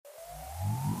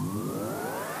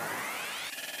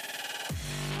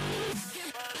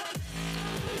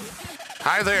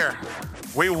Hi there.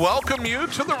 We welcome you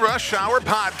to the Rush Hour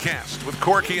Podcast with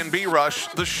Corky and B-Rush.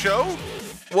 The show,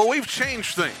 well, we've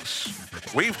changed things.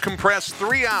 We've compressed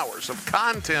 3 hours of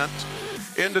content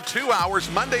into 2 hours,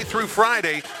 Monday through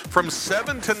Friday, from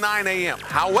 7 to 9 a.m.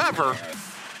 However,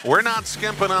 we're not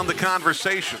skimping on the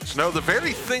conversations. No, the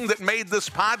very thing that made this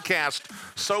podcast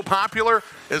so popular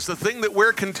is the thing that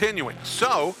we're continuing.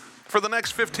 So, for the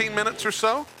next 15 minutes or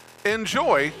so,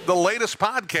 enjoy the latest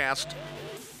podcast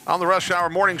on the Rush Hour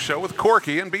Morning Show with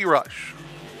Corky and B-Rush.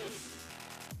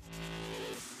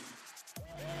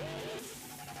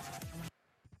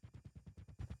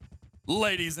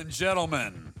 Ladies and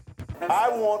gentlemen, I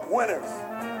want winners.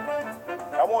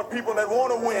 I want people that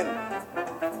want to win.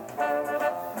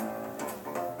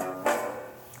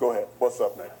 Go ahead. What's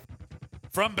up next?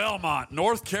 from Belmont,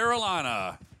 North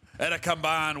Carolina, at a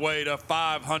combined weight of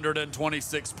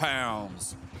 526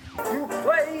 pounds. You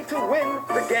play to win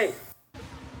the game.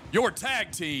 Your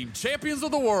tag team champions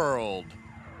of the world,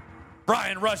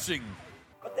 Brian Rushing,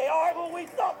 But they are who we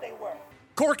thought they were.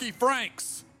 Corky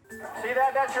Franks, See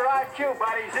that? That's your IQ,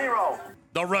 buddy. 0.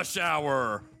 the Rush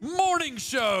Hour Morning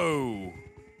Show.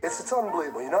 It's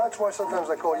unbelievable. You know, that's why sometimes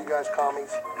I call you guys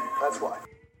commies. That's why.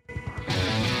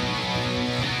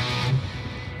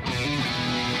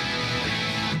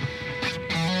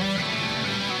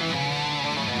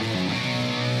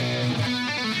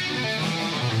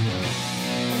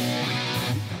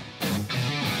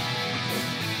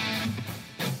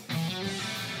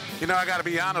 You know, I got to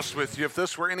be honest with you. If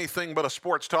this were anything but a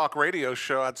sports talk radio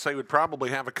show, I'd say we'd probably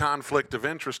have a conflict of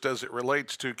interest as it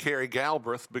relates to Kerry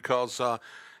Galbraith because,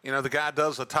 you know, the guy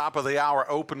does the top of the hour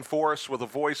open for us with a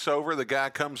voiceover. The guy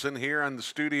comes in here in the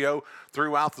studio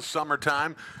throughout the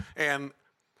summertime. And,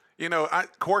 you know,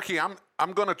 Corky, I'm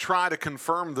going to try to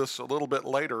confirm this a little bit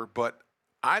later, but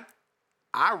I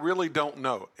really don't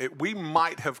know. We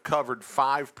might have covered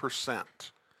 5%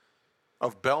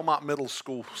 of Belmont Middle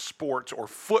School sports, or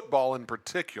football in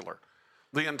particular,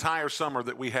 the entire summer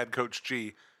that we had Coach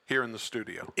G here in the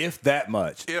studio. If that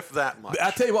much. If that much.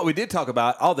 I tell you what, we did talk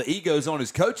about all the egos on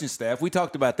his coaching staff. We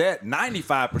talked about that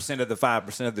 95% of the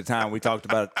 5% of the time we talked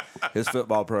about his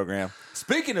football program.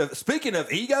 Speaking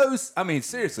of egos, I mean,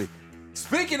 seriously,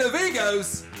 speaking of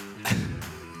egos,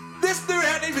 this dude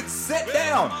hadn't even sat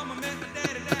down.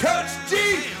 Coach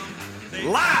G,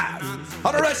 live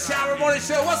on the Rush Hour Morning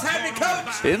Show. What's happening,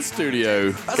 Coach? In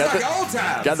studio. That's like old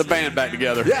times. Got the band back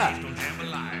together. Yeah.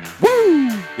 Woo!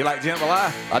 You like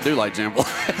Jambalaya? I do like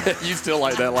Jambalaya. You still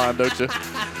like that line, don't you?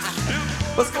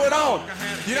 What's going on?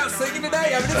 You're not singing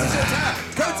today? I mean, this is your time.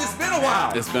 Coach, it's been a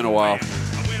while. It's been a while.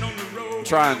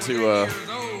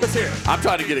 Let's hear it. I'm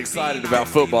trying to get excited about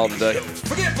football today.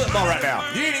 Forget football right now.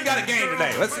 You ain't even got a game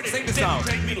today. Let's sing the song.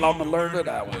 Long to learn that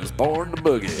I was born to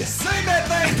boogie. Sing that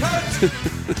thing, Coach.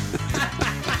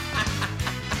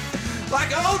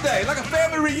 Like an old day, like a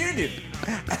family reunion.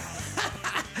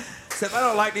 Except I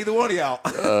don't like neither one of y'all.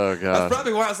 Oh, God. That's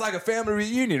probably why it's like a family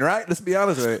reunion, right? Let's be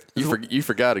honest with you. You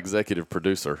forgot executive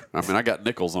producer. I mean, I got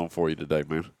Nichols on for you today,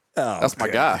 man. Oh, that's my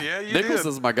guy. Yeah, you Nichols did.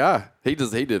 is my guy. He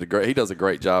does a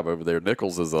great job over there.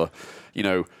 Nichols is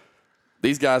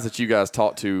these guys that you guys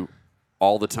talk to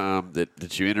all the time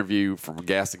that you interview from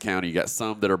Gaston County. You got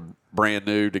some that are brand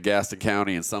new to Gaston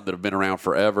County and some that have been around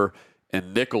forever.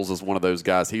 And Nichols is one of those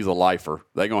guys. He's a lifer.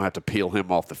 They're gonna have to peel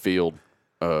him off the field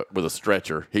with a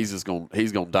stretcher. He's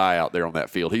gonna die out there on that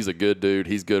field. He's a good dude.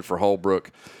 He's good for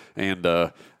Holbrook, and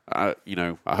I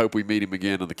hope we meet him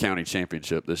again in the county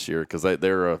championship this year because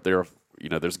they're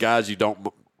there's guys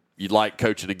you like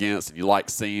coaching against and you like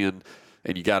seeing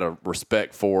and you got a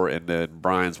respect for, and then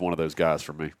Brian's one of those guys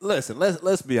for me. Listen,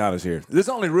 let's be honest here. There's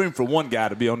only room for one guy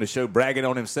to be on the show bragging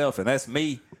on himself, and that's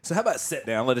me. So how about sit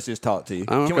down? Let us just talk to you.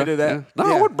 Oh, Can we okay. do that? Yeah. No,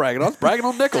 I wasn't bragging. I was bragging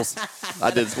on Nichols.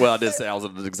 I did say I was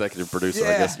an executive producer.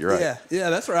 I guess you're right. Yeah,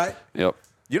 that's right. Yep.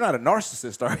 You're not a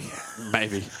narcissist, are you?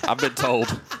 Maybe. I've been told.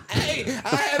 Hey,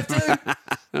 I have too.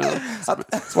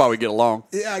 That's why we get along.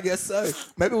 Yeah, I guess so.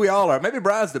 Maybe we all are. Maybe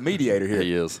Brian's the mediator here.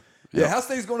 He is. Yeah, how's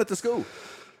things going at the school?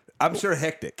 I'm sure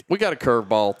hectic. We got a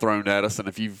curveball thrown at us, and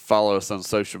if you follow us on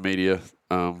social media,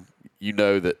 you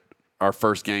know that our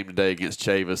first game today against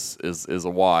Chavis is a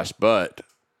wash. But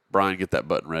Brian, get that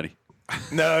button ready.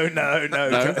 No. No,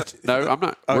 I'm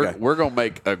not. Okay. We're gonna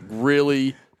make a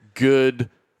really good,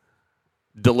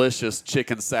 delicious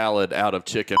chicken salad out of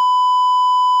chicken.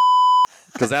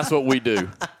 Because that's what we do.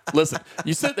 Listen,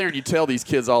 you sit there and you tell these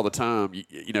kids all the time.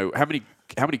 You know how many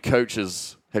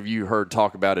coaches have you heard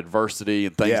talk about adversity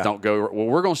and things don't go well?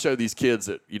 We're going to show these kids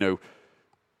that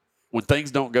when things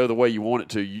don't go the way you want it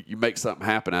to, you make something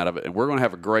happen out of it, and we're going to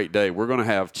have a great day. We're going to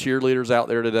have cheerleaders out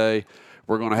there today.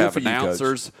 We're going to have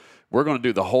announcers. We're going to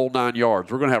do the whole 9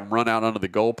 yards. We're going to have them run out under the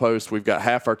goalpost. We've got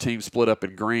half our team split up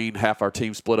in green, half our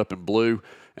team split up in blue,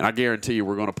 and I guarantee you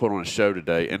we're going to put on a show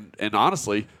today. And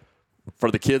honestly,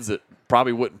 for the kids that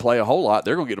probably wouldn't play a whole lot,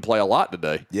 they're going to get to play a lot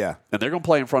today. Yeah. And they're going to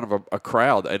play in front of a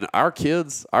crowd. And our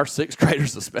kids, our sixth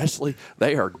graders especially,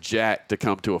 they are jacked to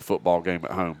come to a football game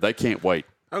at home. They can't wait.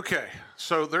 Okay,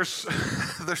 so there's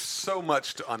there's so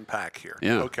much to unpack here.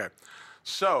 Yeah. Okay,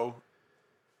 so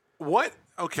what?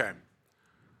 Okay,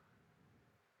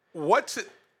 what's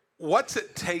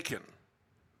it taken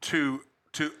to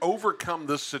overcome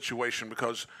this situation?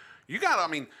 Because you got, I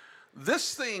mean,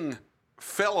 this thing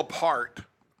fell apart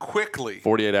quickly.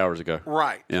 48 hours ago.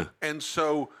 Right. Yeah. And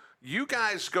so you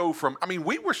guys go from, I mean,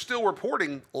 we were still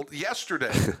reporting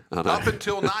yesterday up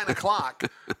until 9 o'clock.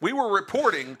 We were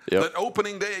reporting that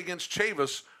opening day against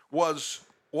Chavis was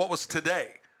what was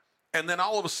today. And then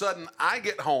all of a sudden I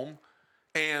get home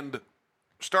and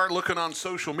start looking on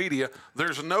social media.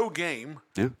 There's no game.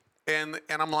 Yeah. And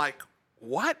I'm like,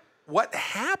 what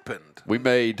happened? We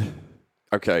made,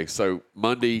 okay, so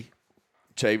Monday,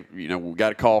 we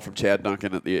got a call from Chad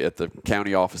Duncan at the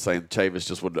county office saying Chavis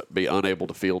just would be unable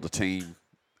to field a team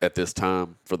at this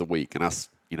time for the week, and I,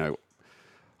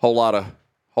 whole lot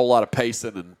of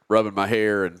pacing and rubbing my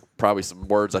hair and probably some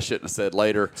words I shouldn't have said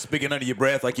later. Speaking under your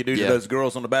breath like you do to those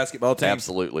girls on the basketball team.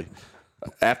 Absolutely.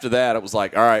 After that, it was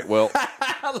like, all right, well.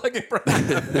 Look at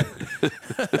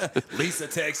Lisa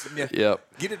texting you.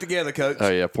 Yep. Get it together, Coach. Oh,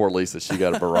 yeah, poor Lisa. She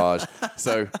got a barrage.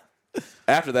 So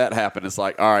after that happened, it's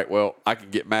like, all right, well, I can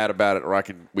get mad about it or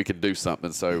we can do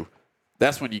something. So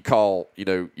that's when you call,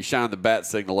 you shine the bat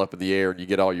signal up in the air and you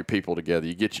get all your people together.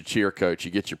 You get your cheer coach,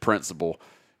 you get your principal,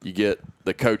 you get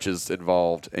the coaches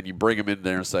involved, and you bring them in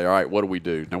there and say, all right, what do we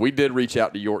do? Now, we did reach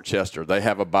out to York Chester. They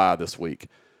have a bye this week.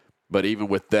 But even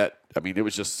with that, I mean, it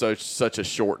was just such a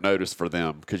short notice for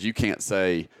them because you can't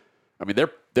say, I mean,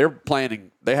 they're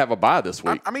planning, they have a bye this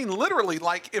week. I mean, literally,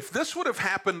 like if this would have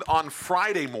happened on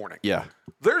Friday morning,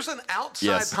 there's an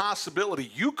outside possibility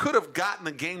you could have gotten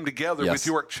a game together with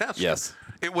York Chester. Yes.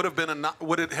 It would have been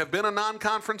would it have been a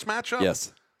non-conference matchup?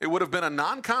 Yes. It would have been a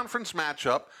non-conference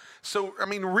matchup. So, I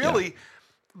mean, really,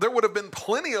 there would have been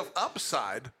plenty of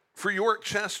upside for York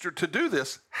Chester to do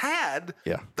this had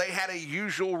they had a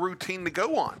usual routine to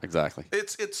go on. Exactly.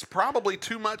 It's probably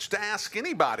too much to ask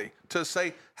anybody to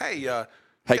say, hey, you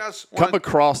guys come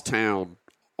across town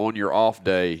on your off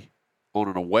day on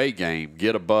an away game,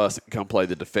 get a bus and come play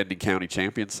the defending county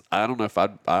champions. I don't know if I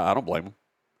don't blame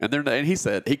them.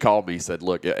 And he called me, he said,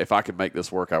 look, if I could make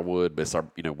this work, I would, but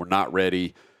we're not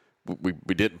ready.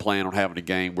 We didn't plan on having a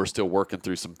game. We're still working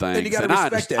through some things. And you got to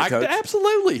respect that, Coach.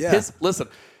 Absolutely. Yeah. Listen,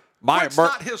 it's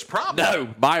not his problem.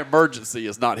 No, my emergency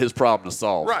is not his problem to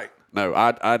solve. Right. No,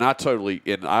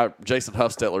 Jason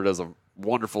Huffstetler does a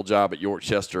wonderful job at York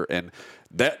Chester, and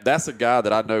that's a guy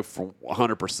that I know for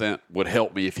 100% would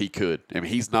help me if he could. I mean,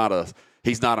 he's not a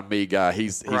me guy.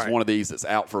 He's one of these that's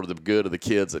out for the good of the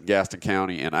kids at Gaston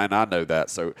County, and I know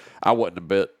that. So I wasn't a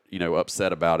bit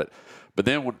upset about it. But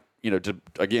then when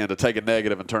to take a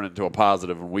negative and turn it into a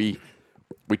positive, and we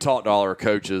talked to all our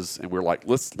coaches, and we're like,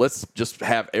 let's just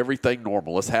have everything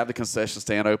normal. Let's have the concession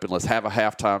stand open. Let's have a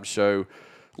halftime show.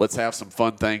 Let's have some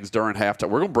fun things during halftime.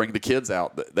 We're going to bring the kids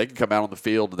out. They can come out on the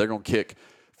field, and they're going to kick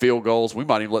field goals. We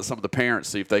might even let some of the parents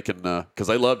see if they can, because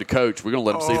they love to coach. We're going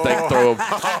to let them see if they can throw them.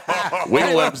 We're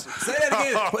going to let them. Say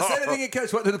that again,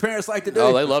 Coach. What do the parents like to do?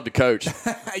 Oh, they love to coach.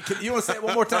 Hey, you want to say it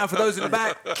one more time for those in the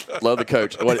back? Love to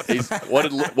coach. What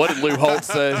did Lou Holtz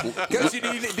say? Coach,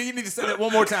 do you need to say that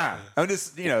one more time? I'm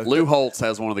just, Lou Holtz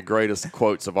has one of the greatest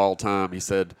quotes of all time. He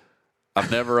said,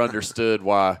 I've never understood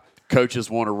why coaches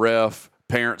want to ref,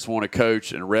 parents want to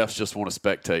coach, and refs just want to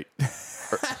spectate.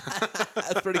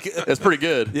 That's pretty good. That's pretty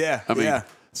good. Yeah. I mean,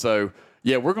 so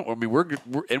yeah, we're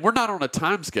not on a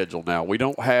time schedule now. We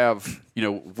don't have,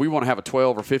 if we want to have a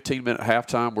 12 or 15 minute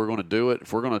halftime, we're going to do it.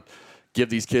 If we're going to give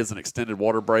these kids an extended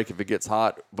water break if it gets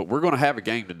hot, but we're going to have a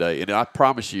game today, and I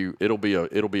promise you, it'll be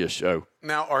a show.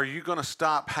 Now, are you going to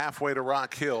stop halfway to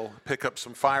Rock Hill, pick up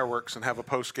some fireworks, and have a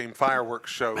post-game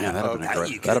fireworks show? Man, that'd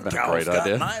have been a great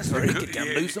idea. Nice, or he could come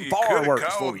do some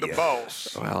fireworks for you. The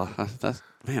boss. Well, I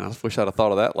just wish I'd have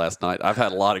thought of that last night. I've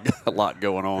had a lot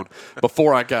going on.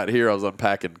 Before I got here, I was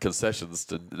unpacking concessions,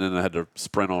 and then I had to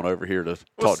sprint on over here to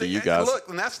talk to you guys. Look,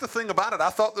 and that's the thing about it.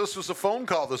 I thought this was a phone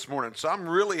call this morning, so I'm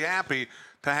really happy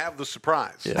to have the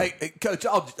surprise. Yeah. Hey, Coach,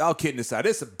 all kidding aside,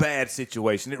 it's a bad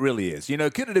situation. It really is. You know,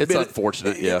 could it have It's been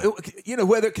unfortunate, yeah. You know,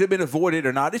 whether it could have been avoided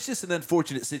or not, it's just an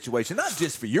unfortunate situation, not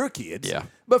just for your kids, Yeah.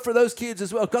 but for those kids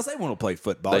as well, because they want to play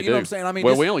football. They you do. know what I'm saying? I mean,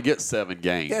 well, we only get 7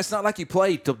 games. yeah, it's not like you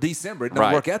play till December. It don't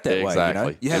Right. work out that Exactly.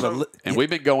 way. You know? And we've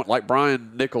been going, like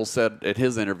Brian Nichols said at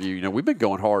his interview, you know, we've been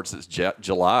going hard since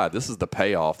July. This is the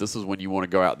payoff. This is when you want to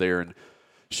go out there and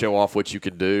show off what you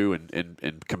can do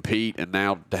and compete. And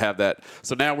now to have that.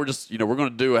 So now we're just, you know, we're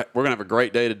going to have a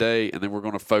great day today, and then we're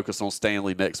going to focus on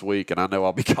Stanley next week. And I know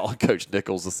I'll be calling Coach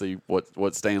Nichols to see what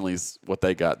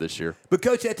they got this year. But,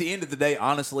 Coach, at the end of the day,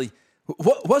 honestly,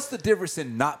 what's the difference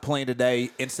in not playing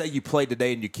today and say you played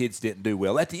today and your kids didn't do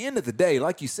well? At the end of the day,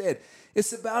 like you said,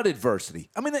 it's about adversity.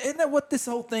 I mean, isn't that what this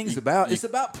whole thing's about? It's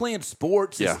about playing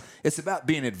sports. Yeah. It's about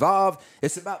being involved.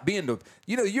 It's about being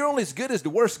you're only as good as the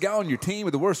worst guy on your team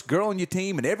or the worst girl on your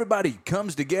team, and everybody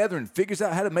comes together and figures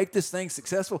out how to make this thing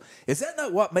successful. Is that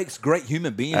not what makes great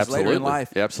human beings later in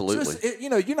life? Absolutely.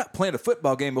 So you're not playing a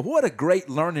football game, but what a great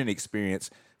learning experience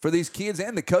for these kids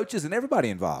and the coaches and everybody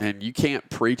involved. And you can't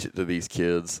preach it to these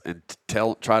kids and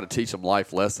try to teach them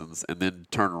life lessons and then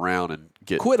turn around and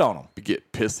quit on them.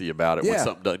 Get pissy about it when Yeah.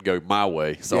 something doesn't go my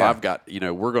way. So Yeah. I've got,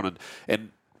 we're going to,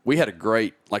 and we had a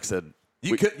great, like I said,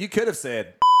 You could have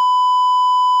said,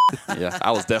 yeah, I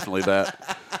was definitely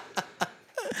that.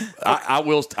 I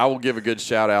will give a good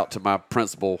shout out to my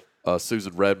principal,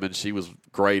 Susan Redmond. She was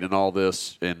great in all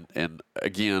this. And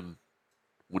again,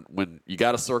 when you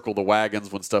got to circle the wagons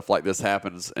when stuff like this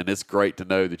happens, and it's great to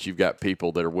know that you've got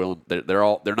people that are willing.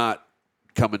 They're not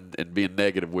coming and being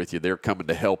negative with you. They're coming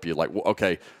to help you. Like, well,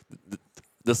 okay,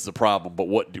 this is a problem, but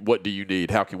what do you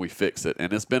need? How can we fix it?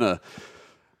 And it's been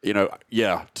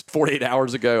 48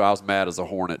 hours ago, I was mad as a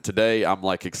hornet. Today, I'm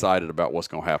like excited about what's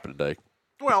going to happen today.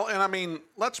 Well, and I mean,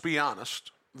 let's be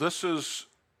honest. This is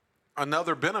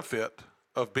another benefit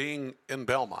of being in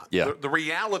Belmont. Yeah. The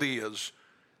reality is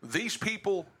these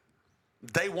people,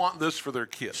 they want this for their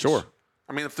kids. Sure.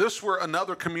 I mean, if this were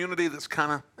another community that's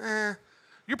kind of,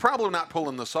 you're probably not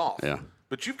pulling this off. Yeah.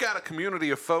 But you've got a community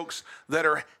of folks that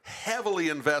are heavily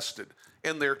invested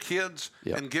in their kids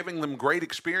Yep. and giving them great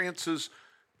experiences,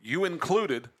 you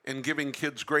included, in giving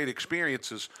kids great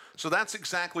experiences. So that's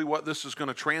exactly what this is going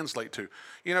to translate to.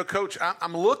 You know, Coach,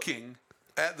 I'm looking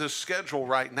at this schedule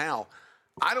right now.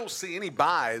 I don't see any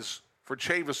buys for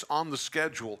Chavis on the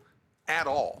schedule at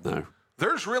all. No.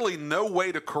 There's really no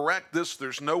way to correct this.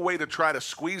 There's no way to try to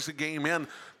squeeze a game in.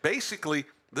 Basically,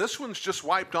 this one's just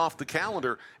wiped off the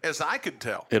calendar, as I could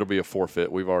tell. It'll be a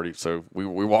forfeit. We're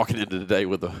walking into today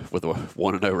with a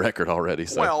 1-0 record already.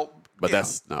 So, but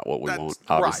that's not what we want,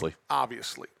 obviously. Right,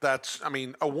 obviously. A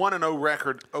 1-0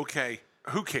 record, okay,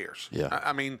 who cares? Yeah.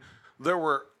 I mean, there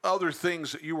were other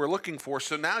things that you were looking for.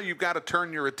 So now you've got to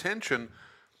turn your attention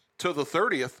to the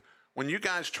 30th when you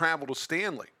guys travel to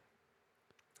Stanley.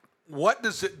 What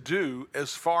does it do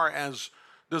as far as,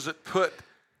 does it put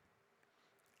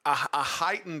a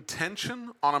heightened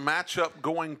tension on a matchup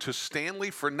going to Stanley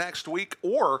for next week?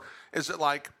 Or is it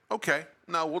like, okay,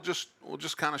 no, we'll just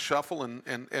kind of shuffle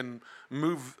and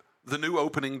move the new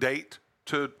opening date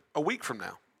to a week from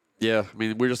now? Yeah, I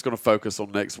mean, we're just going to focus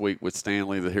on next week with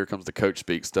Stanley. The here comes the coach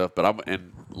speak stuff. But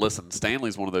listen,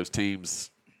 Stanley's one of those teams.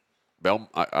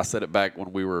 I said it back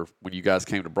when you guys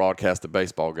came to broadcast the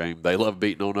baseball game. They love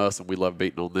beating on us, and we love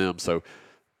beating on them. So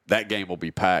that game will be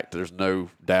packed. There's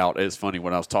no doubt. It's funny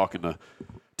when I was talking to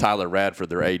Tyler Radford,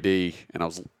 their AD,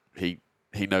 and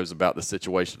he knows about the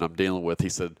situation I'm dealing with. He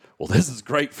said, well, this is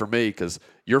great for me because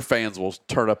your fans will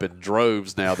turn up in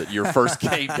droves now that your first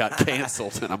game got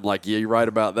canceled. And I'm like, yeah, you're right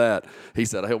about that. He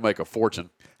said he'll make a fortune.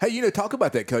 Hey, talk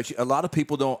about that, Coach. A lot of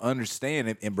people don't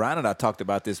understand, and Brian and I talked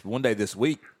about this one day this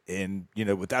week, and,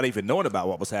 without even knowing about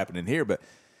what was happening here. But,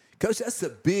 Coach, that's a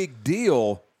big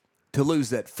deal to lose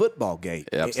that football game.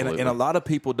 Absolutely. And a lot of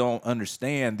people don't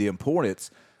understand the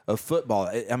importance of football.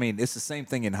 I mean, it's the same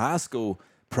thing in high school,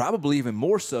 probably even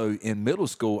more so in middle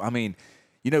school. I mean,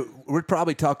 we're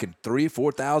probably talking $3,000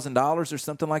 or $4,000 or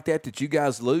something like that you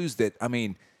guys lose. That, I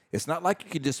mean, it's not like you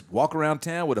could just walk around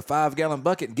town with a 5-gallon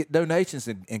bucket and get donations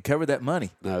and cover that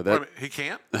money. No, Wait a minute, he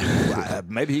can't?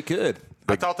 Maybe he could.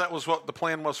 I thought that was what the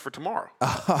plan was for tomorrow.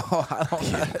 I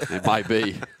don't know. It might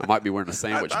be. I might be wearing a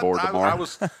sandwich board tomorrow. I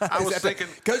was thinking.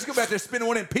 Coach, go back there spinning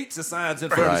one of them pizza signs in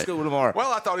front of Right. the school tomorrow.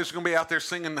 Well, I thought he was going to be out there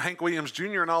singing Hank Williams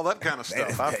Jr. and all that kind of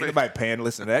stuff. I Ain't figured, nobody paying to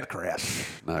listen to that crap.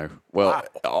 No. Well,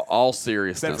 all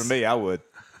seriousness. Except for me, I would.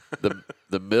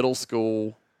 The middle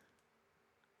school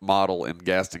model in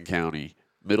Gaston County,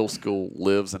 middle school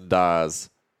lives and dies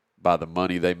by the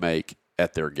money they make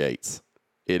at their gates.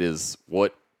 It is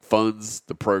what funds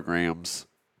the programs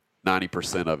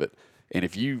 90% of it. And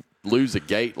if you lose a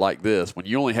gate like this, when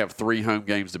you only have 3 home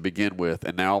games to begin with,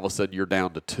 and now all of a sudden you're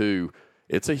down to 2,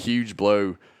 it's a huge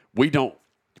blow. We don't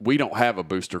have a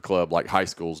booster club like high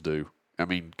schools do. I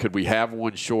mean, could we have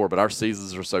one? Sure, but our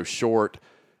seasons are so short,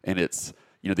 and it's,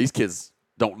 these kids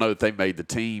don't know that they made the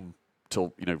team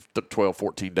till 12,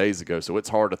 14 days ago. So it's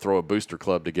hard to throw a booster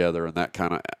club together and that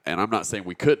kind of. And I'm not saying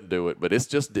we couldn't do it, but it's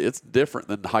different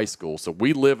than high school. So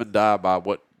we live and die by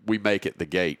what we make at the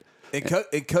gate. And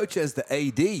Coach, as the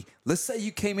AD, let's say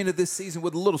you came into this season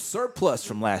with a little surplus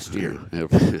from last year.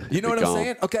 You know what I'm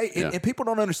saying? Okay, and people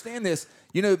don't understand this.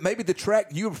 Maybe the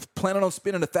track, you were planning on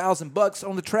spending $1,000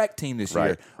 on the track team this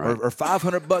year, or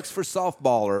 $500 for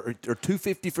softball, or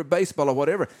 $250 for baseball, or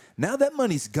whatever. Now that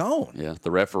money's gone. Yeah,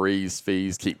 the referees'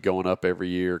 fees keep going up every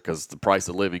year because the price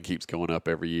of living keeps going up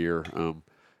every year.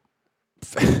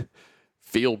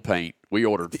 Field paint. We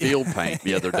ordered field paint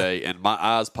the other day, and my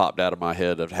eyes popped out of my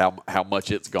head of how much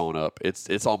it's gone up.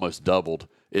 It's almost doubled.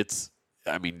 It's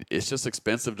just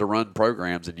expensive to run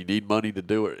programs, and you need money to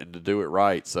do it and to do it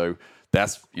right. So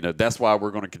that's why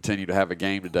we're going to continue to have a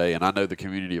game today. And I know the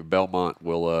community of Belmont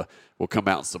will come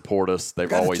out and support us.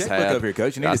 They've always had. Over here,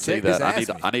 Coach. You need to check this.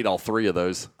 I need all 3 of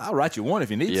those. I'll write you one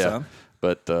if you need some.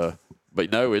 But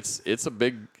no,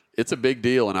 it's a big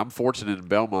deal, and I'm fortunate in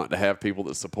Belmont to have people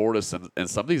that support us. And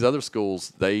some of these other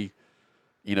schools, they,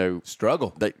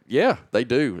 struggle. They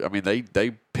do. I mean,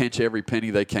 they pinch every penny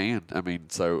they can. I mean,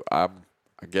 so I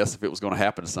guess if it was going to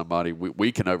happen to somebody,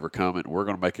 we can overcome it. We're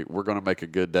going to make a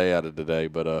good day out of today.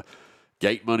 But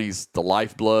gate money's the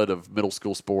lifeblood of middle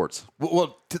school sports.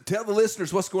 Well, to tell the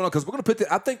listeners what's going on, because we're going to put this,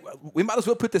 I think we might as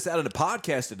well put this out in the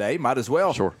podcast today. Might as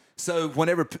well. Sure. So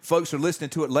whenever folks are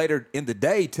listening to it later in the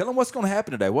day, tell them what's going to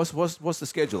happen today. What's the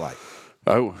schedule like?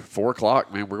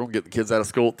 4:00, man. We're going to get the kids out of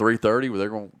school at 3:30. They're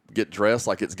going to get dressed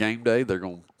like it's game day.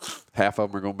 Half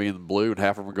of them are going to be in blue and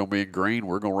half of them are going to be in green.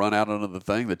 We're going to run out under the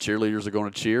thing. The cheerleaders are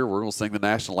going to cheer. We're going to sing the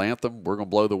national anthem. We're going to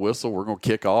blow the whistle. We're going to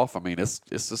kick off. I mean, it's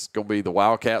just going to be the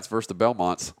Wildcats versus the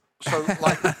Belmonts. So,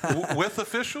 with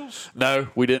officials? No,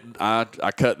 we didn't. I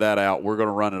cut that out. We're going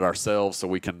to run it ourselves so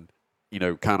we can,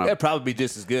 kind of. It'd probably be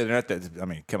just as good. I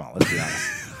mean, come on, let's be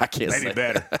honest. I can't Maybe say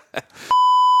better.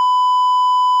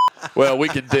 Well, we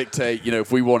can dictate,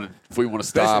 if we want to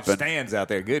stop and stands out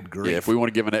there. Good grief. Yeah, if we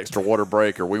want to give an extra water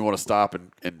break or we want to stop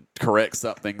and correct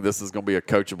something, this is going to be a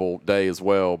coachable day as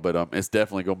well. But it's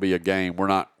definitely going to be a game. We're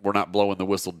not blowing the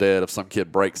whistle dead if some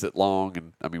kid breaks it long.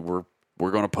 And I mean, we're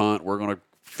going to punt. We're going to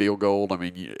field goal. I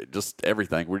mean, just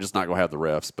everything. We're just not going to have the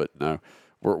refs. But no,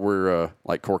 we're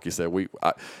like Corky said,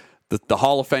 the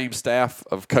Hall of Fame staff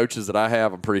of coaches that I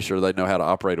have, I'm pretty sure they know how to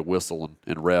operate a whistle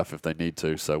and ref if they need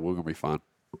to. So we're going to be fine.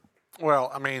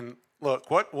 Well, I mean, look,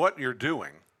 what you're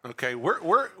doing, okay,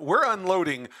 we're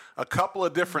unloading a couple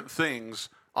of different things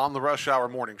on the Rush Hour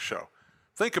Morning Show.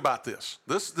 Think about this.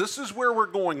 This is where we're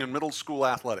going in middle school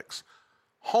athletics.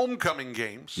 Homecoming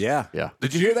games. Yeah.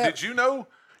 Did you hear that? Did you know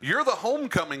you're the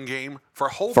homecoming game for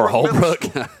Holbrook? For Holbrook?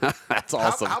 That's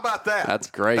awesome. How about that?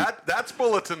 That's great. That's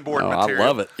bulletin board material. I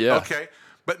love it, yeah. Okay,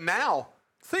 but now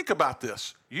think about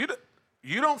this.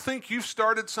 You don't think you've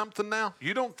started something now?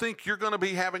 You don't think you're going to be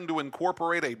having to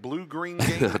incorporate a blue-green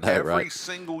game every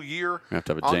single year have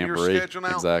to have a on jamboree. your schedule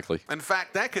now? Exactly. In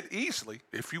fact, that could easily,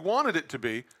 if you wanted it to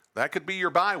be, that could be your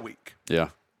bye week. Yeah.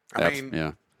 I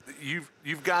mean,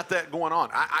 you've got that going on.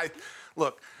 I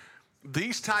look,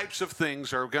 these types of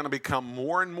things are going to become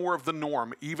more and more of the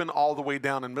norm, even all the way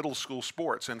down in middle school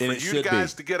sports. And for you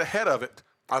guys to get ahead of it,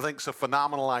 I think it's a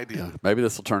phenomenal idea. Yeah, maybe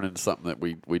this will turn into something that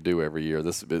we do every year.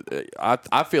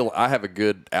 I feel I have a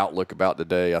good outlook about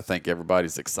today. I think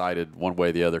everybody's excited one way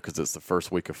or the other because it's the first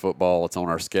week of football. It's on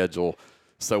our schedule.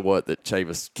 So what that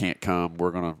Chavis can't come?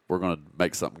 We're gonna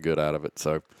make something good out of it.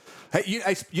 So, hey,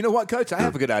 you know what, Coach? I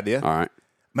have a good idea. All right.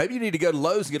 Maybe you need to go to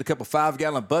Lowe's and get a couple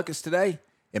 5-gallon buckets today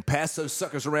and pass those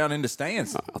suckers around in the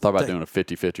stands. I thought about doing a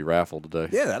 50-50 raffle today.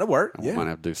 Yeah, that'll work. We might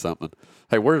have to do something.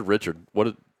 Hey, where's Richard?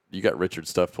 You got Richard's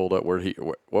stuff pulled up? How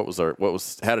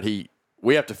did he?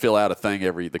 We have to fill out a thing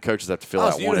the coaches have to fill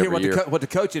out one every year. What the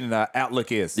coaching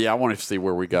outlook is. Yeah, I wanted to see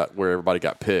where everybody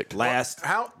got picked. Last.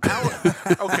 How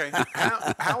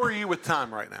are you with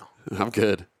time right now? I'm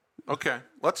good. Okay,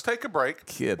 let's take a break.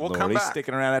 We'll come back. He's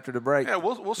sticking around after the break. Yeah,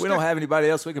 we don't have anybody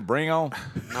else we can bring on.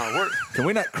 No, can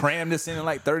we not cram this in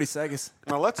like 30 seconds?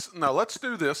 No, let's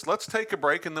do this. Let's take a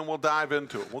break and then we'll dive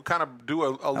into it. We'll kind of do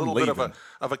a little bit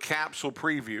of a capsule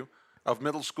preview of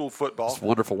middle school football. It's a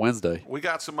wonderful Wednesday. We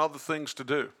got some other things to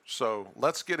do, so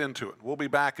let's get into it. We'll be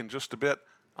back in just a bit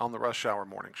on the Rush Hour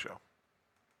Morning Show.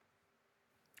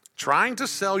 Trying to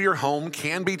sell your home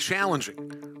can be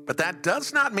challenging, but that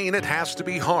does not mean it has to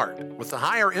be hard. With the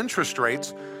higher interest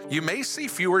rates, you may see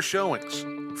fewer showings,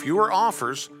 fewer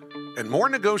offers, and more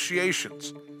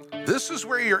negotiations. This is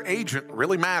where your agent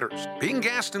really matters. Being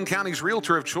Gaston County's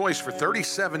realtor of choice for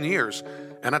 37 years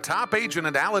and a top agent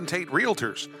at Allen Tate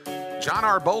Realtors, John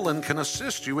R. Bolin can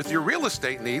assist you with your real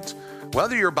estate needs,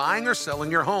 whether you're buying or selling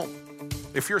your home.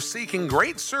 If you're seeking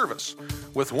great service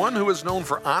with one who is known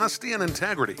for honesty and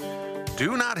integrity,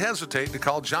 do not hesitate to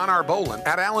call John R. Bolin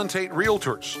at Allen Tate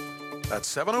Realtors. That's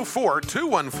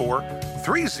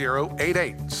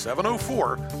 704-214-3088.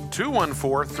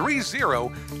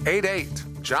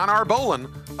 704-214-3088. John R. Bolin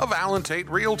of Allen Tate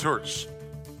Realtors.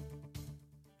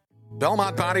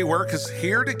 Belmont Bodywork is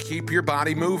here to keep your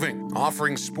body moving,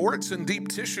 offering sports and deep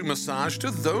tissue massage to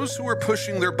those who are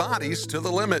pushing their bodies to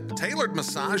the limit, tailored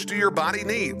massage to your body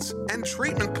needs, and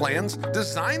treatment plans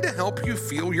designed to help you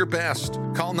feel your best.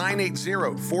 Call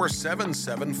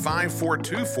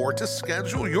 980-477-5424 to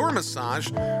schedule your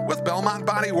massage with Belmont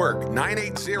Bodywork.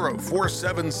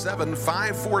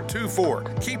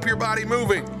 980-477-5424. Keep your body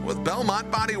moving with Belmont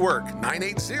Bodywork.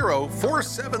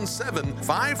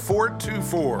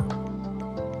 980-477-5424.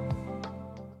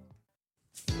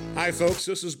 Hi, folks.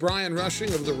 This is Brian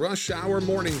Rushing of the Rush Hour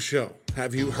Morning Show.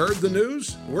 Have you heard the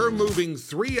news? We're moving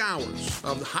 3 hours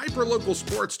of hyper-local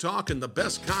sports talk and the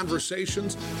best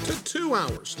conversations to 2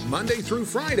 hours, Monday through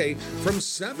Friday from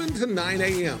 7 to 9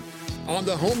 a.m. on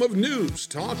the home of news,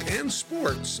 talk, and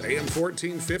sports, AM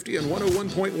 1450 and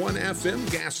 101.1 FM,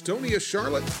 Gastonia,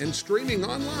 Charlotte, and streaming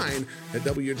online at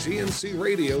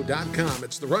WGNCradio.com.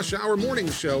 It's the Rush Hour Morning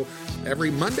Show every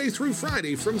Monday through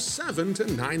Friday from 7 to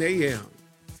 9 a.m.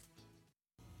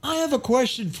 I have a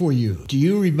question for you. Do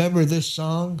you remember this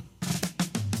song?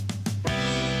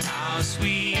 How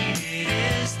sweet it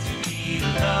is to be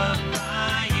loved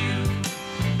by you.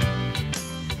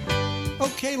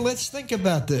 Okay, let's think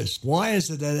about this. Why is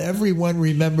it that everyone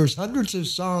remembers hundreds of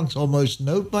songs almost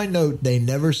note by note they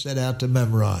never set out to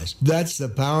memorize? That's the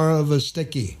power of a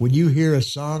sticky. When you hear a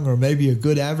song or maybe a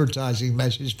good advertising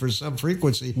message for some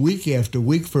frequency, week after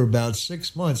week for about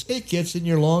 6 months, it gets in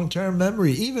your long-term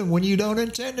memory, even when you don't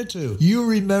intend it to. You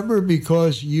remember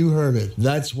because you heard it.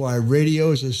 That's why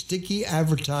radio is a sticky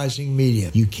advertising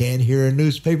medium. You can't hear a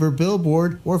newspaper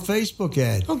billboard or Facebook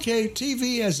ad. Okay,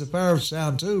 TV has the power of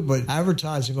sound too, but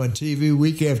advertising on TV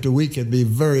week after week can be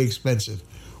very expensive.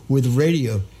 With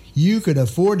radio, you can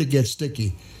afford to get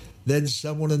sticky. Then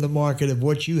someone in the market of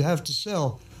what you have to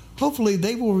sell, hopefully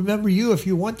they will remember you if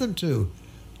you want them to.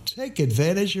 Take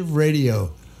advantage of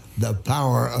radio, the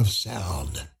power of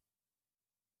sound.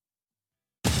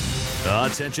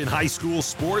 Attention high school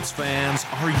sports fans,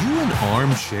 are you an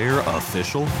armchair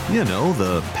official? You know,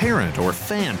 the parent or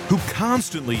fan who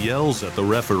constantly yells at the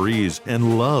referees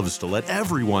and loves to let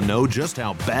everyone know just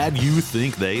how bad you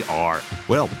think they are.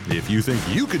 Well, if you think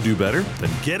you could do better, then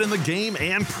get in the game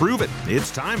and prove it. It's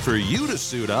time for you to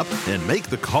suit up and make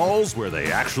the calls where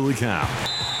they actually count.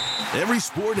 Every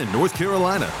sport in North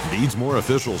Carolina needs more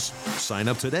officials. Sign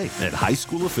up today at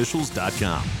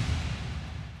highschoolofficials.com.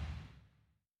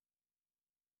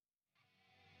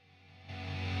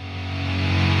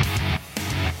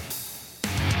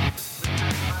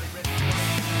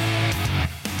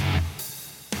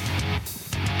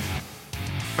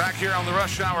 Back here on the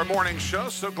Rush Hour Morning Show.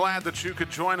 So glad that you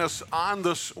could join us on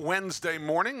this Wednesday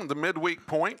morning, the midweek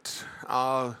point.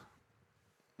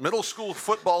 Middle school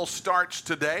football starts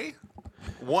today.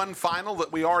 One final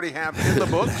that we already have in the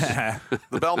books.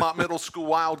 The Belmont Middle School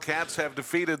Wildcats have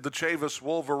defeated the Chavis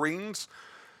Wolverines.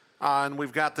 And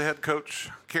we've got the head coach,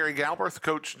 Kerry Galbraith,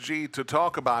 Coach G, to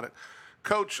talk about it.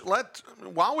 Coach,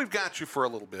 while we've got you for a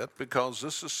little bit, because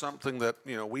this is something that,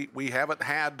 we haven't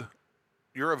had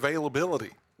your availability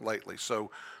lately,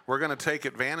 so we're going to take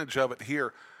advantage of it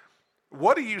here.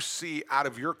 What do you see out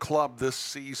of your club this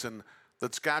season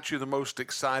that's got you the most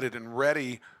excited and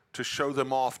ready to show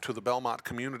them off to the Belmont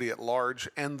community at large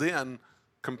and then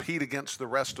compete against the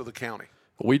rest of the county?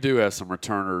 We do have some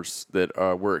returners that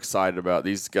we're excited about.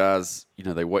 These guys,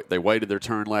 they waited their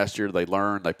turn last year. They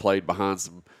learned. They played behind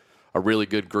a really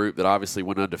good group that obviously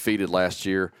went undefeated last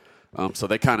year. So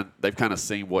they've kind of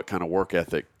seen what kind of work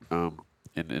ethic and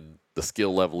the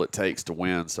skill level it takes to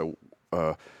win. So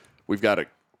we've got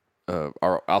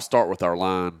I'll start with our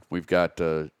line. We've got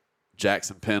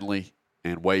Jackson Penley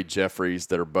and Wade Jeffries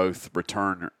that are both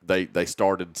return. They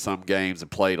started some games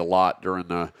and played a lot during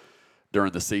the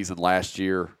season last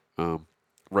year,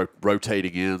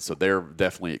 rotating in. So they're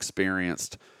definitely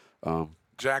experienced.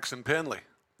 Jackson Penley.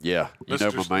 Yeah, you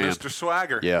know my man. Mr.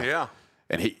 Swagger. Yeah.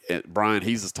 And Brian,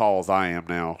 he's as tall as I am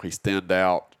now. He's thinned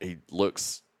out. He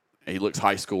looks he looks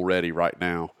high school ready right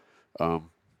now.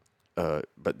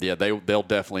 But yeah, they'll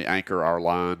definitely anchor our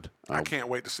line. I can't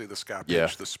wait to see this guy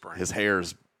pitch this spring. His hair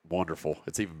is wonderful.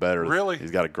 It's even better. Really?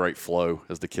 He's got a great flow,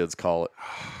 as the kids call it.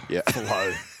 Yeah,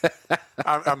 flow.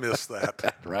 I miss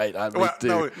that. Right.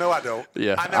 No, I don't.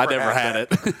 Yeah, I never had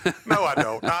it. No, I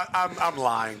don't. I'm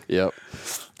lying. Yep.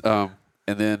 And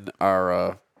then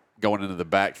our going into the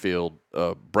backfield,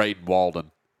 Braden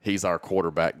Walden. He's our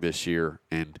quarterback this year,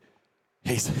 and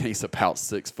he's about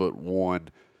 6'1"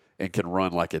 and can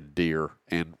run like a deer.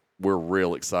 And we're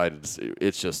real excited to see.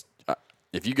 It's just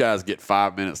if you guys get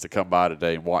 5 minutes to come by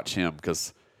today and watch him,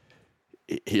 because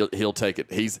he'll take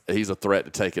it. He's a threat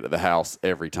to take it to the house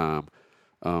every time.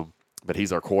 But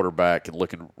he's our quarterback and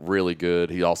looking really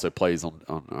good. He also plays on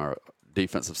our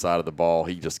defensive side of the ball.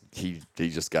 He just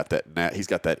got that. He's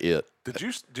got that it.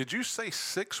 Did you say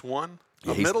 6'1"?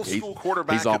 A middle school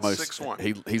quarterback he's almost, at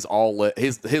 6'1". He's all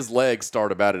his legs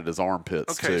start about at his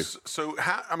armpits okay, too. So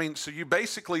so you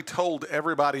basically told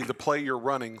everybody the play you're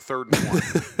running 3rd and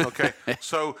 1. Okay,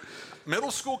 so middle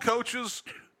school coaches,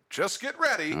 just get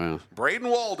ready. Braden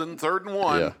Walden, 3rd and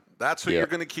 1. Yeah. That's who you're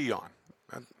going to key on.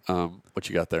 What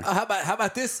you got there? How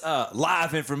about this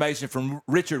live information from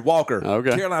Richard Walker,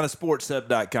 Okay.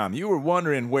 CarolinaSportsHub.com. You were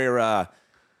wondering where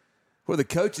the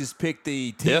coaches picked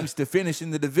the teams to finish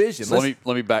in the division. So let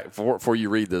me back before you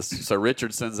read this. So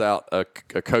Richard sends out a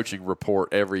coaching report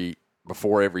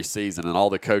before every season, and all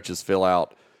the coaches fill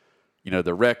out,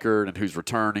 the record and who's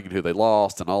returning and who they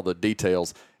lost and all the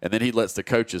details, and then he lets the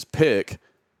coaches pick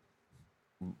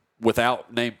without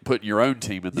putting your own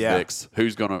team in the mix,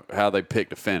 how they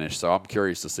pick to finish. So I'm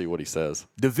curious to see what he says.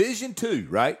 Division 2,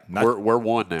 right? We're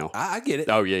 1 now. I get it.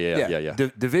 Oh yeah.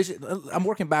 Division. I'm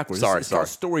working backwards. Sorry. It's called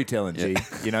storytelling, G.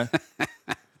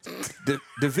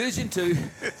 Division 2.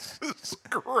 This is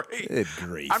great. Good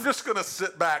grief. I'm just going to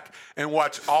sit back and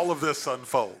watch all of this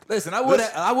unfold. Listen,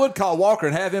 I would call Walker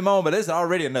and have him on, but there's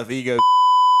already enough ego.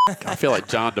 I feel like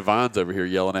John Devine's over here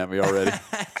yelling at me already.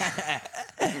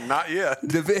 Not yet.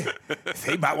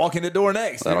 He might walk in the door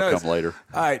next. That'll come later.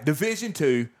 All right, Division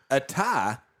 2, a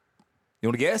tie. You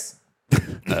want to guess?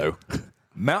 No.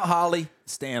 Mount Holly,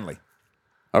 Stanley.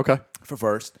 Okay. For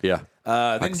first. Yeah.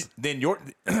 Then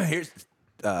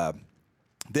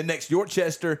next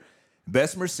Yorkchester,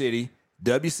 Bessemer City,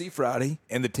 WC Friday,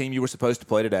 and the team you were supposed to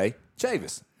play today,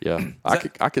 Chavis. Yeah. I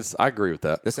agree with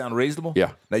that. That sound reasonable?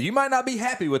 Yeah. Now you might not be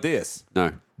happy with this.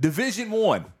 No. Division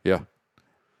 1. Yeah.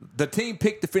 The team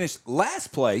picked to finish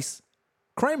last place,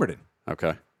 Cramerton.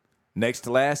 Okay. Next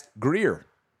to last, Greer.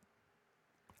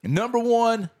 Number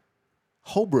 1,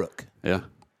 Holbrook. Yeah.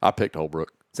 I picked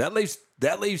Holbrook. So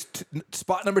that leaves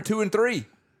spot number 2 and 3. And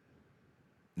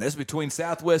that's between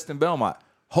Southwest and Belmont.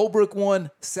 Holbrook 1,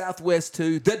 Southwest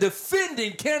 2. The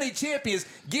defending county champions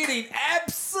getting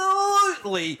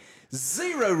absolutely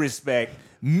zero respect.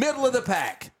 Middle of the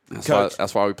pack.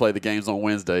 That's why we play the games on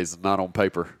Wednesdays and not on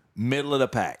paper. Middle of the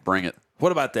pack. Bring it.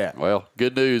 What about that? Well,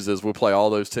 good news is we'll play all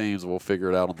those teams and we'll figure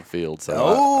it out on the field.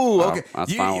 So okay.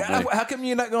 That's fine with me. How come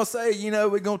you're not going to say,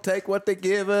 we're going to take what they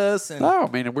give us? And No, I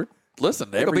mean, we're going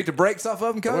to beat the brakes off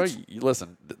of them, Coach? Well,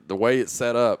 listen, the way it's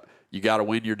set up, you got to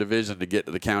win your division to get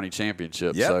to the county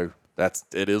championship. Yep. So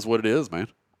it is what it is, man.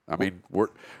 I mean,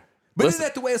 But isn't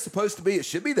that the way it's supposed to be? It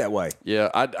should be that way. Yeah,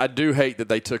 I do hate that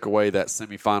they took away that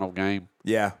semifinal game.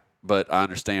 Yeah. But I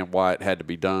understand why it had to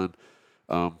be done.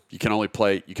 You can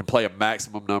play a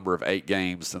maximum number of 8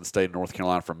 games in the state of North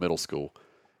Carolina for middle school.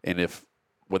 And if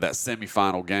with that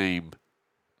semifinal game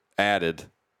added,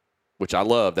 which I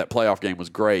love, that playoff game was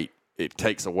great, it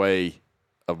takes away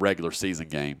a regular season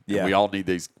game. Yeah. And we all need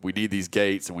these. We need these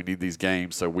gates and we need these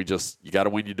games. So you got to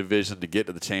win your division to get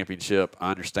to the championship.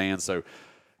 I understand. So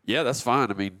yeah, that's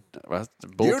fine. I mean,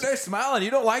 you're there smiling.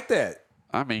 You don't like that.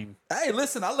 I mean, hey,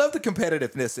 listen, I love the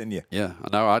competitiveness in you. Yeah, I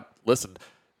know. Listen.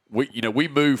 We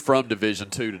moved from Division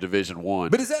 2 to Division 1.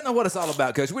 But is that not what it's all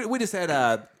about, Coach? We just had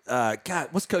God,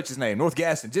 what's Coach's name? North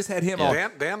Gaston. Just had him on.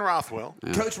 Dan Rothwell.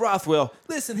 Yeah. Coach Rothwell.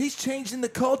 Listen, he's changing the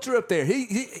culture up there.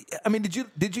 I mean, did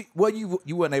you? Well, you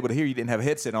weren't able to hear. You didn't have a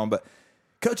headset on, but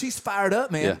Coach, he's fired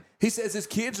up, man. Yeah. He says his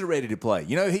kids are ready to play.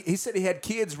 He said he had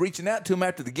kids reaching out to him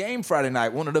after the game Friday night,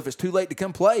 wanting to know if it's too late to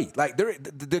come play. Like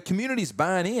the community's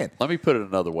buying in. Let me put it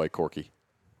another way, Corky.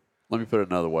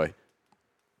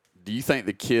 Do you think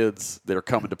the kids that are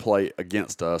coming to play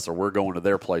against us, or we're going to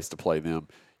their place to play them,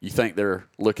 you think they're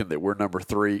looking that we're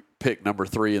pick number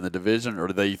 3 in the division, or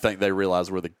do they think they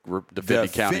realize we're defending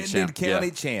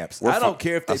county champs? I don't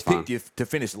care if they picked you to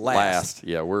finish last.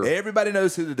 Yeah, everybody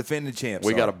knows who the defending champs are.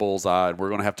 We got a bullseye, and we're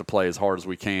going to have to play as hard as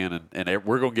we can, and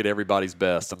we're going to get everybody's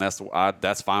best, and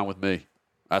that's fine with me.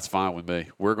 That's fine with me.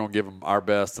 We're going to give them our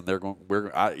best, and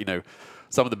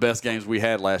some of the best games we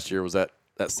had last year was that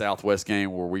Southwest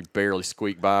game where we barely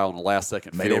squeaked by on the last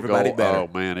second Made field everybody goal. better. Oh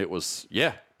man, it was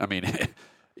yeah. I mean,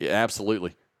 yeah,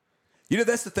 absolutely.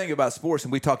 That's the thing about sports,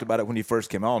 and we talked about it when you first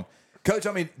came on, Coach.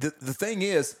 I mean, the thing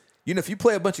is, if you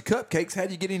play a bunch of cupcakes, how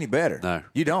do you get any better? No,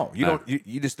 you don't.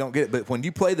 You just don't get it. But when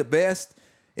you play the best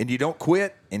and you don't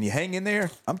quit and you hang in there,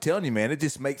 I'm telling you, man, it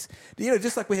just makes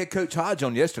just like we had Coach Hodge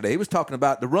on yesterday. He was talking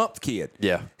about the Rumpf kid.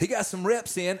 Yeah, he got some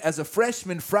reps in as a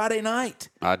freshman Friday night.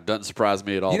 It doesn't surprise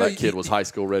me at all. That kid was high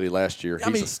school ready last year.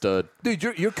 He's a stud, dude.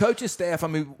 Your coaching staff. I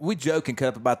mean, we joke and cut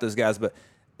up about those guys, but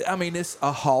I mean, it's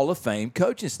a Hall of Fame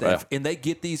coaching staff, and they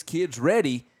get these kids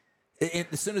ready. And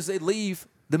as soon as they leave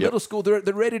the middle school, they're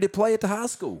ready to play at the high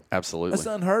school. Absolutely, that's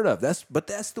unheard of.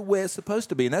 That's the way it's supposed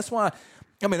to be, and that's why.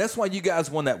 I mean, that's why you guys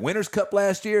won that Winners' Cup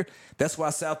last year. That's why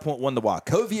South Point won the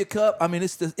Wachovia Cup. I mean,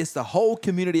 it's the whole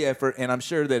community effort, and I'm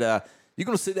sure that you're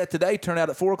going to see that today turn out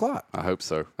at 4:00. I hope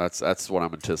so. That's what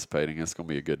I'm anticipating. It's going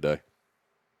to be a good day.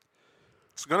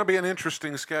 It's going to be an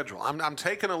interesting schedule. I'm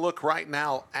taking a look right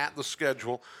now at the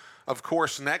schedule. Of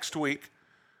course, next week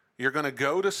you're going to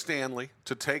go to Stanley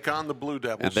to take on the Blue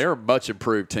Devils, and they're a much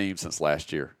improved team since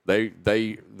last year.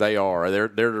 They are.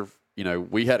 They're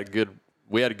we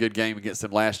had a good game against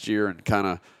them last year and kind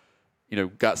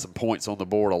of got some points on the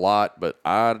board a lot. But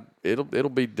it'll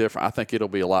be different. I think it'll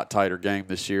be a lot tighter game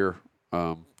this year.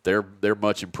 They're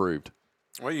much improved.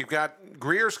 Well, you've got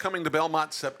Greer's coming to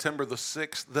Belmont September the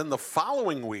 6th. Then the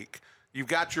following week, you've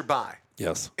got your bye.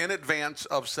 Yes. In advance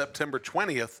of September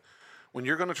 20th, when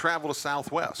you're going to travel to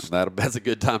Southwest. That's a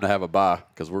good time to have a bye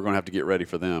because we're going to have to get ready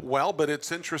for them. Well, but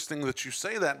it's interesting that you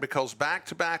say that because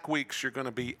back-to-back weeks you're going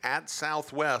to be at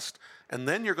Southwest, and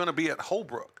then you're going to be at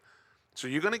Holbrook. So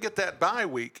you're going to get that bye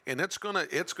week, and it's going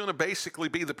to basically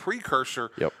be the precursor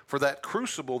for that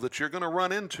crucible that you're going to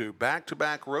run into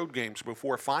back-to-back road games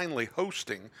before finally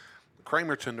hosting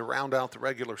Cramerton to round out the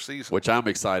regular season. Which I'm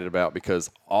excited about because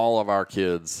all of our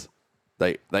kids,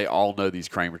 they all know these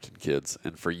Cramerton kids,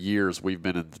 and for years we've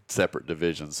been in separate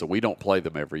divisions, so we don't play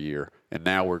them every year, and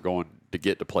now we're going to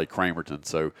get to play Cramerton.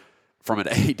 So from an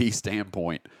AD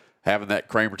standpoint, having that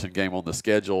Cramerton game on the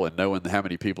schedule and knowing how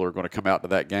many people are going to come out to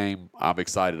that game, I'm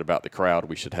excited about the crowd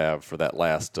we should have for that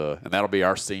last, and that'll be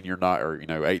our senior night or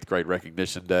 8th grade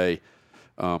recognition day,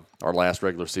 our last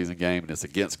regular season game, and it's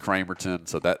against Cramerton.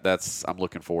 So that's I'm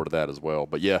looking forward to that as well.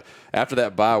 But yeah, after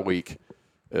that bye week,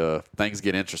 things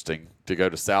get interesting. To go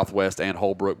to Southwest and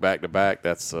Holbrook back to back,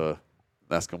 that's going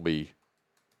to be.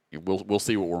 We'll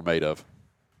see what we're made of.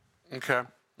 Okay,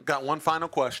 I've got one final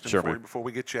question Sure, for you man. before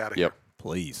we get you out of here.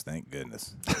 Please, thank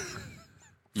goodness.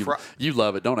 You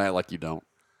love it. Don't act like you don't.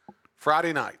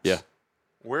 Friday nights. Yeah.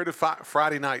 Where do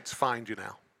Friday nights find you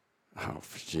now? Oh,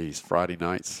 geez, Friday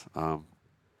nights.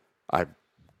 I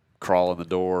crawl in the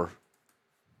door.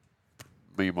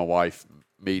 Me and my wife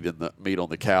meet on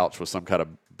the couch with some kind of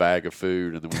bag of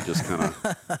food, and then we just kind of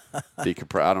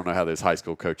decompress. I don't know how those high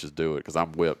school coaches do it because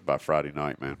I'm whipped by Friday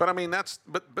night, man. But I mean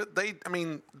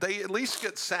they at least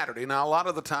get Saturday. Now a lot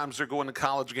of the times they're going to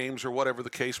college games or whatever the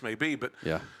case may be. But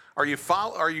yeah. Are you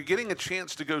getting a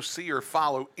chance to go see or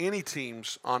follow any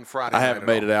teams on Friday night? I haven't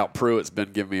made it out. Pruitt's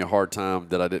been giving me a hard time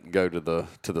that I didn't go to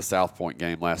the South Point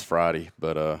game last Friday,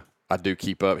 but I do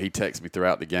keep up. He texts me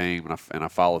throughout the game, and I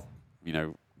follow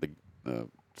the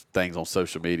things on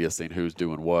social media, seeing who's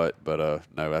doing what. But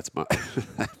no, that's my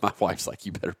wife's like,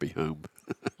 you better be home.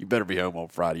 You better be home on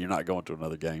Friday. You're not going to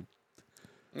another game.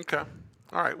 Okay.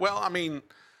 All right. Well, I mean,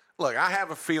 look, I have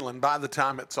a feeling by the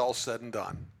time it's all said and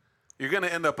done, you're going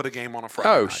to end up at a game on a Friday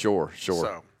night. Oh, sure.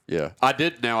 So, yeah. I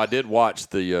did watch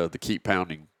the Keep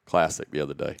Pounding Classic the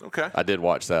other day. Okay. I did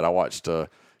watch that. I watched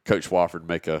Coach Wofford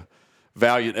make a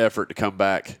valiant effort to come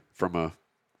back from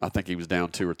I think he was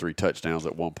down 2 or 3 touchdowns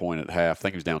at one point at half. I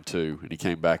think he was down 2, and he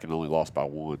came back and only lost by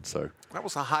 1. So that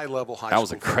was a high-level high school. That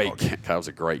was a great game. That was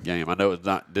a great game. I know it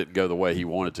didn't go the way he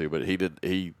wanted to, but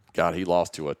he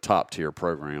lost to a top-tier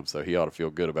program, so he ought to feel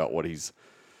good about what he's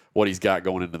got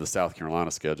going into the South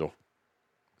Carolina schedule.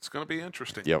 It's going to be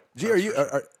interesting. Yep. Gee,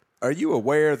 are you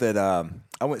aware that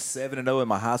I went 7-0 in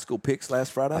my high school picks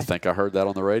last Friday? I think I heard that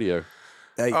on the radio.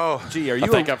 Hey, gee, I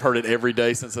think I've heard it every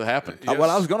day since it happened. Yes. Well,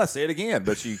 I was going to say it again,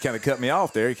 but you kind of cut me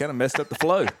off there. You kind of messed up the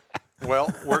flow.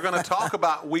 Well, we're going to talk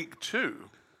about week 2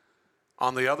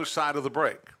 on the other side of the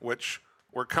break, which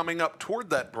we're coming up toward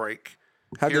that break.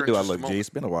 How good do I look, G? It's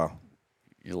been a while.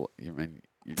 You're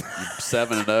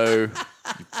 7-0.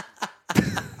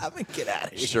 I mean, get out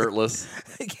of here. Shirtless.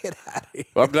 Get out of here.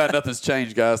 Well, I'm glad nothing's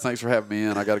changed, guys. Thanks for having me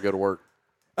in. I got to go to work.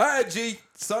 All right, G.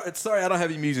 Sorry, I don't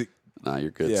have any music. No,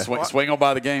 you're good. Yeah. Swing on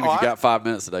by the game if you got 5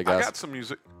 minutes today, guys. I got some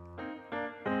music.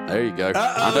 There you go. Uh-oh.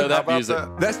 I know that about music.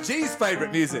 that? That's G's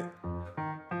favorite music.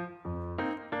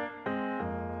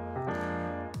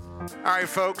 All right,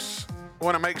 folks. I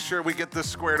want to make sure we get this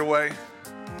squared away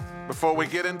before we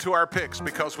get into our picks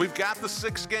because we've got the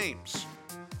 6 games.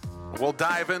 We'll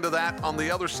dive into that on the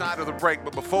other side of the break.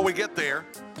 But before we get there,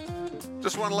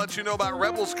 just want to let you know about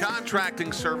Rebels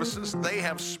Contracting Services. They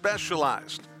have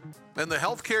specialized in the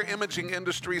healthcare imaging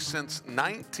industry since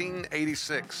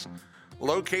 1986.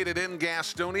 Located in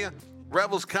Gastonia,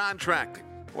 Rebels Contracting.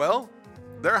 Well,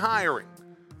 they're hiring.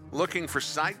 Looking for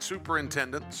site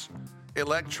superintendents,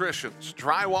 electricians,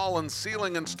 drywall and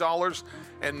ceiling installers,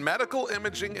 and medical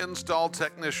imaging install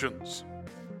technicians.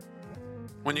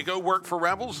 When you go work for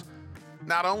Rebels,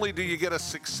 not only do you get a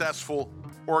successful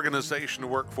organization to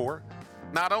work for,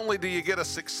 not only do you get a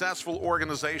successful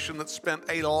organization that spent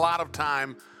a lot of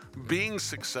time being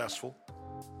successful,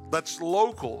 that's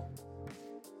local,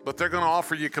 but they're going to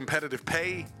offer you competitive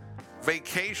pay,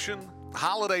 vacation,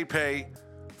 holiday pay,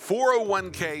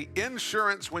 401k,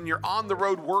 insurance when you're on the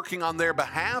road working on their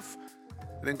behalf.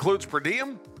 It includes per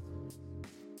diem.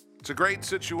 It's a great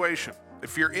situation.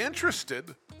 If you're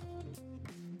interested,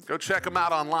 go check them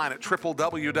out online at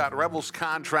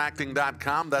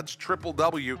www.rebelscontracting.com. That's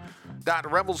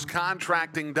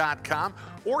www.rebelscontracting.com.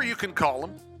 Or you can call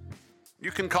them.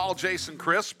 You can call Jason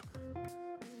Crisp.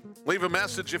 Leave a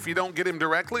message if you don't get him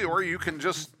directly, or you can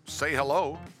just say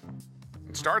hello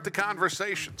and start the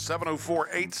conversation.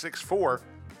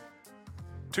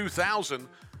 704-864-2000.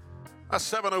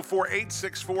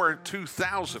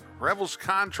 704-864-2000. Rebels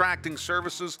Contracting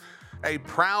Services, a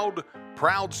proud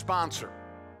sponsor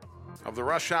of the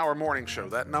Rush Hour Morning Show.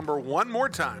 That number one more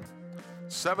time,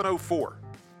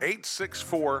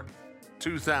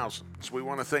 704-864-2000. So we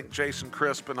want to thank Jason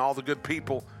Crisp and all the good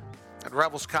people at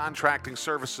Rebels Contracting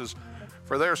Services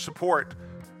for their support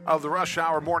of the Rush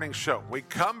Hour Morning Show. We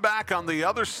come back on the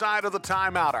other side of the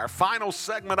timeout, our final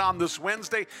segment on this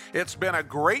Wednesday. It's been a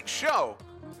great show.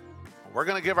 We're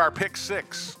going to give our pick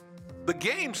 6, the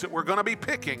games that we're going to be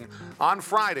picking on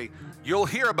Friday. You'll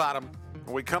hear about them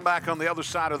when we come back on the other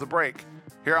side of the break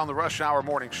here on the Rush Hour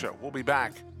Morning Show. We'll be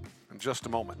back in just a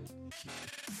moment.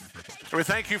 We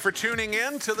thank you for tuning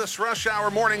in to this Rush Hour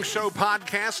Morning Show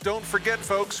podcast. Don't forget,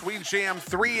 folks, we jam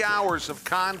 3 hours of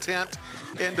content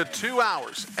into 2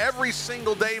 hours every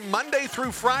single day, Monday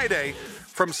through Friday,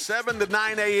 from 7 to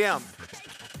 9 a.m.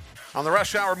 on the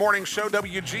Rush Hour Morning Show,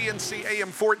 WGNC AM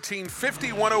 1450,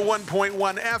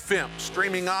 101.1 FM,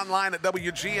 streaming online at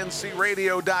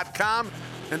WGNCradio.com.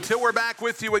 Until we're back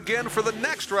with you again for the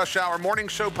next Rush Hour Morning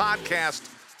Show podcast,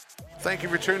 thank you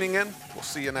for tuning in. We'll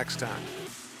see you next time.